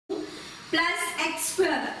plus x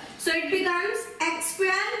square. So it becomes x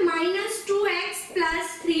square minus 2x plus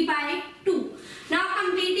 3 by 2. Now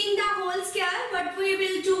completing the whole square, what we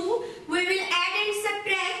will do, we will add and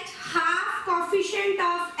subtract half coefficient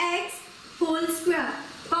of x whole square.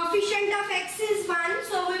 Coefficient of x is 1,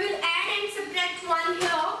 so we will add and subtract 1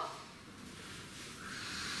 here.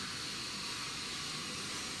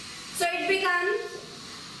 So it becomes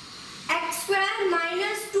x square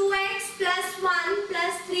minus 2x plus 1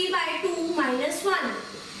 plus 3 by 2 minus 1.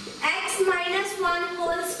 X minus 1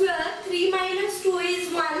 whole square, 3 minus 2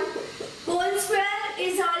 is 1. Whole square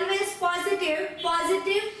is always positive.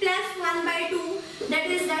 Positive plus 1 by 2, that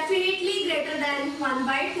is definitely greater than 1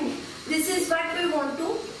 by 2. This is what we want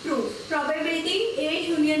to prove. Probability A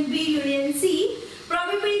union B union C.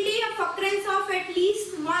 Probability of occurrence of at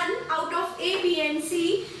least 1 out of A, B and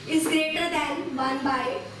C is greater than 1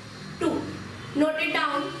 by 2. Note it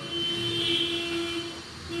down.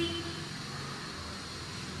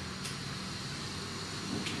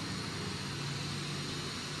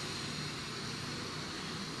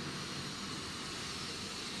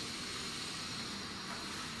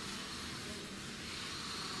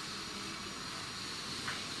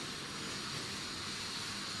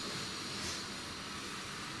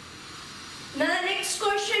 Now the next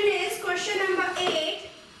question is question number 8.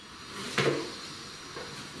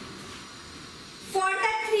 For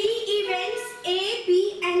the 3 events A,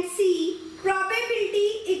 B and C, probability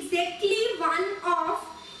exactly one of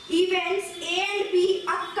events A and B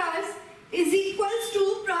occurs is equals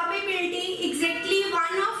to probability exactly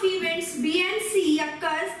one of events B and C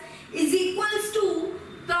occurs is equals to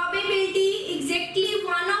probability exactly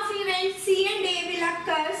one of events C and A will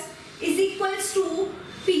occurs is equals to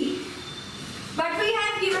P. But we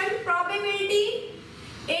have given probability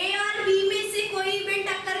A और B में से कोई event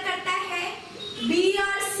occur करता है, B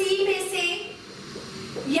और C में से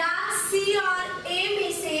या C और A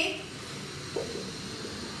में से,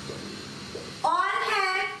 और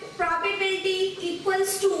है probability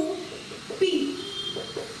equals to P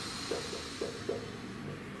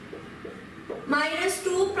minus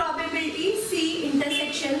 2 probability C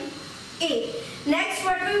intersection A. Next,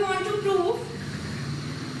 what we want to prove?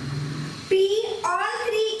 P, all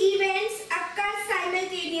 3 events occur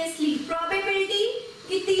simultaneously. Probability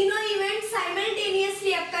कि तीनों events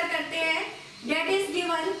simultaneously occur करते हैं, that is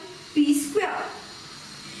given P square.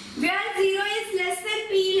 Where 0 is less than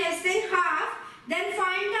P less than half, then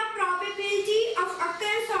find the probability of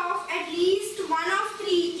occurrence of at least one of 3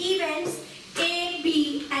 events A,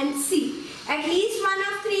 B and C. At least one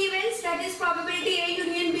of 3 events, that is probability A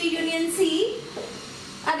union B union C.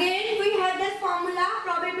 Again we have that formula,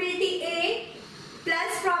 probability A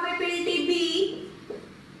plus probability B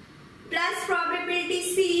plus probability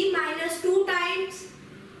C minus 2 times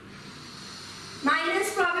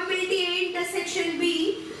minus probability A intersection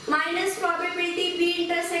B minus probability B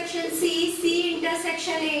intersection C, C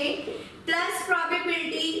intersection A plus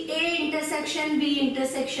probability A intersection B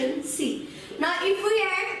intersection C. Now if we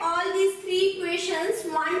add all these 3 equations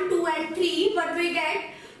 1, 2 and 3, what we get?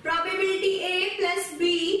 Probability A plus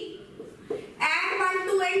B, add 1,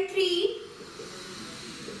 2 and 3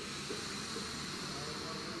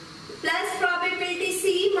 plus probability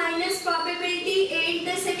C minus probability A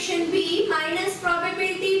intersection B minus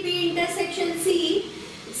probability B intersection C,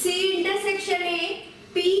 C intersection A,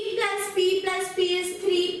 P plus P plus P is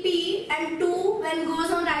 3P and 2 when goes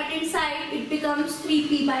on right hand side it becomes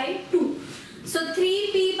 3P by 2. So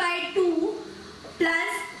 3P by 2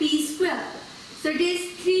 plus P square. So it is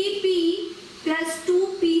 3P plus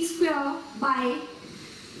 2P square by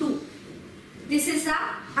 2. This is the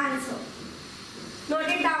answer. Note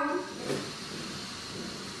it down.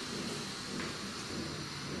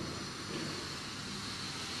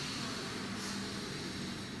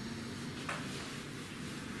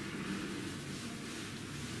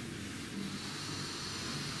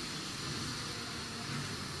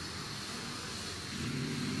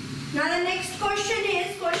 Now the next question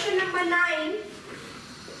is question number 9.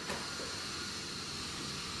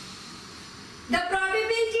 The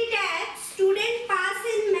probability that student pass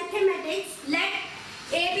in mathematics, let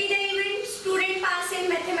A be the event student pass in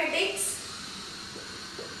mathematics.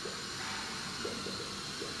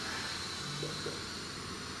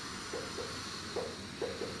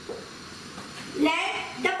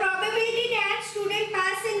 Let the probability that student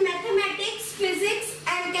pass in mathematics, physics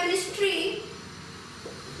and chemistry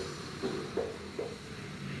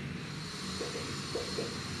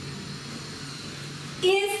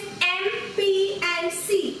is M, P and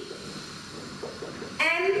C.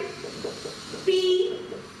 M, P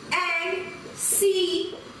and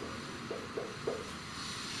C.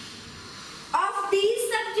 Of these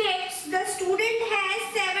subjects, the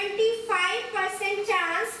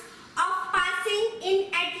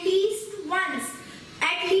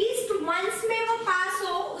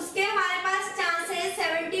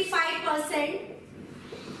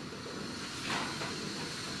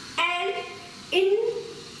in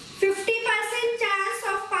 50% chance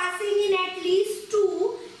of passing in at least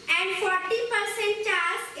 2 and 40%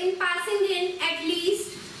 chance in passing in at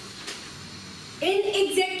least in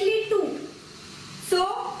exactly 2. So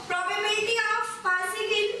probability of passing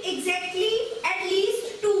in exactly at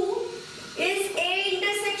least 2 is A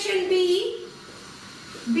intersection B,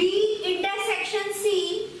 B intersection C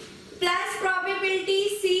plus probability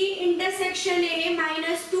C intersection A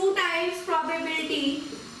minus 2 times probability.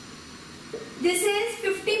 This is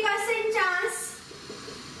 50% chance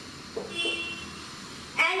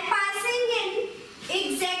and passing in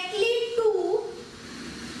exactly 2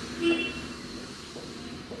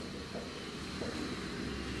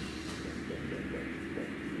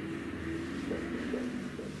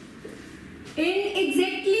 in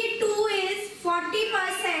exactly 2 is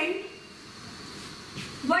 40%.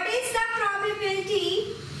 What is the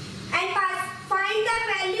probability? And find the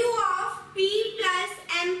value of P plus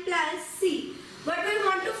M plus C. What we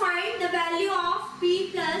want to find the value of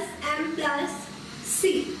P plus M plus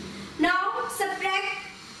C. Now subtract.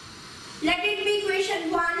 Let it be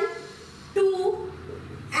equation 1, 2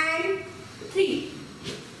 and 3.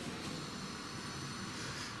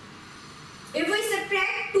 If we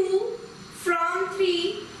subtract 2 from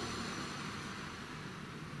 3,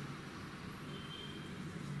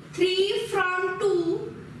 3 from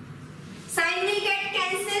 2, sign will get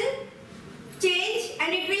cancelled, change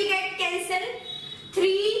and it will get cancelled.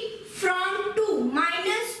 3 from 2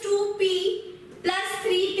 minus 2p plus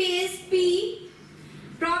 3p is p.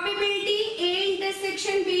 Probability A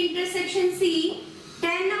intersection B intersection C,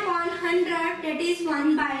 10 upon 100, that is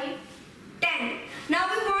 1 by 10. Now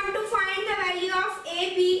we want to find the value of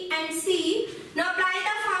A, B and C. Now apply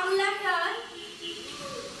the formula here.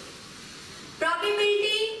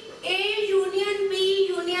 Probability A union B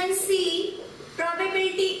union C,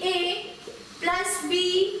 probability A plus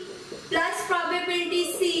B plus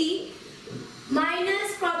probability C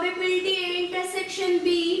minus probability A intersection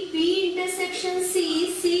B, B intersection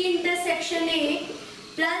C, C intersection A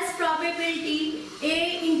plus probability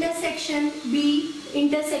A intersection B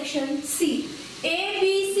intersection C. A,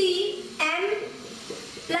 B, C, M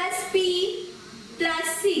plus P plus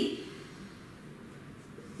C.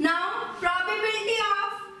 Now probability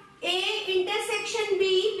of A intersection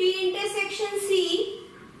B, B intersection C,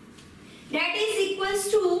 that is equals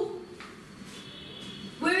to,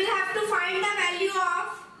 we will have to find the value of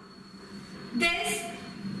this,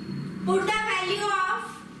 put the value of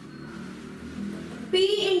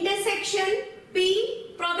P intersection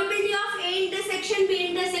P, probability of A intersection B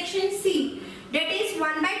intersection C, that is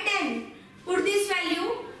 1 by 10. Put this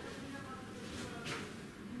value.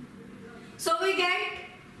 So we get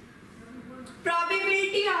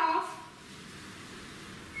probability of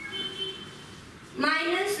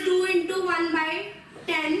minus 2 into 1 by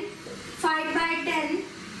 10, 5 by 10,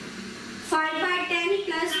 5 by 10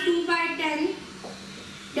 plus 2 by 10,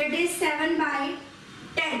 that is 7 by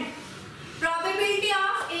 10. Probability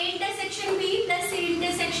of A intersection B plus C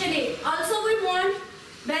intersection A. Also we want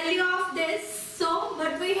value of this. So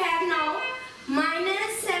what we have now,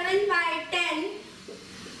 minus 7 by 10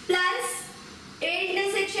 plus A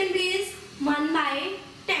intersection B is 1 by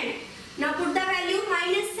 10. Now put the value,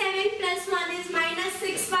 minus 7 plus 1 is minus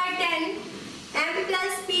 6 by 10. M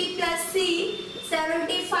plus P plus C,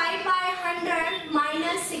 75 by 100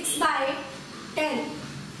 minus 6 by 10.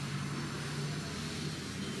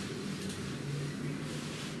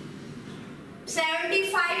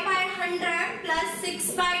 By 100 plus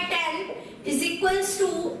 6 by 10 is equals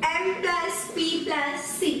to M plus P plus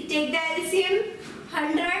C. Take the LCM.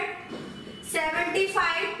 100,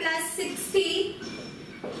 75 plus 60.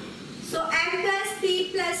 So M plus P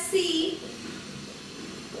plus C,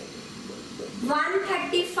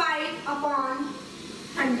 135 upon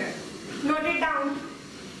 100. Note it down.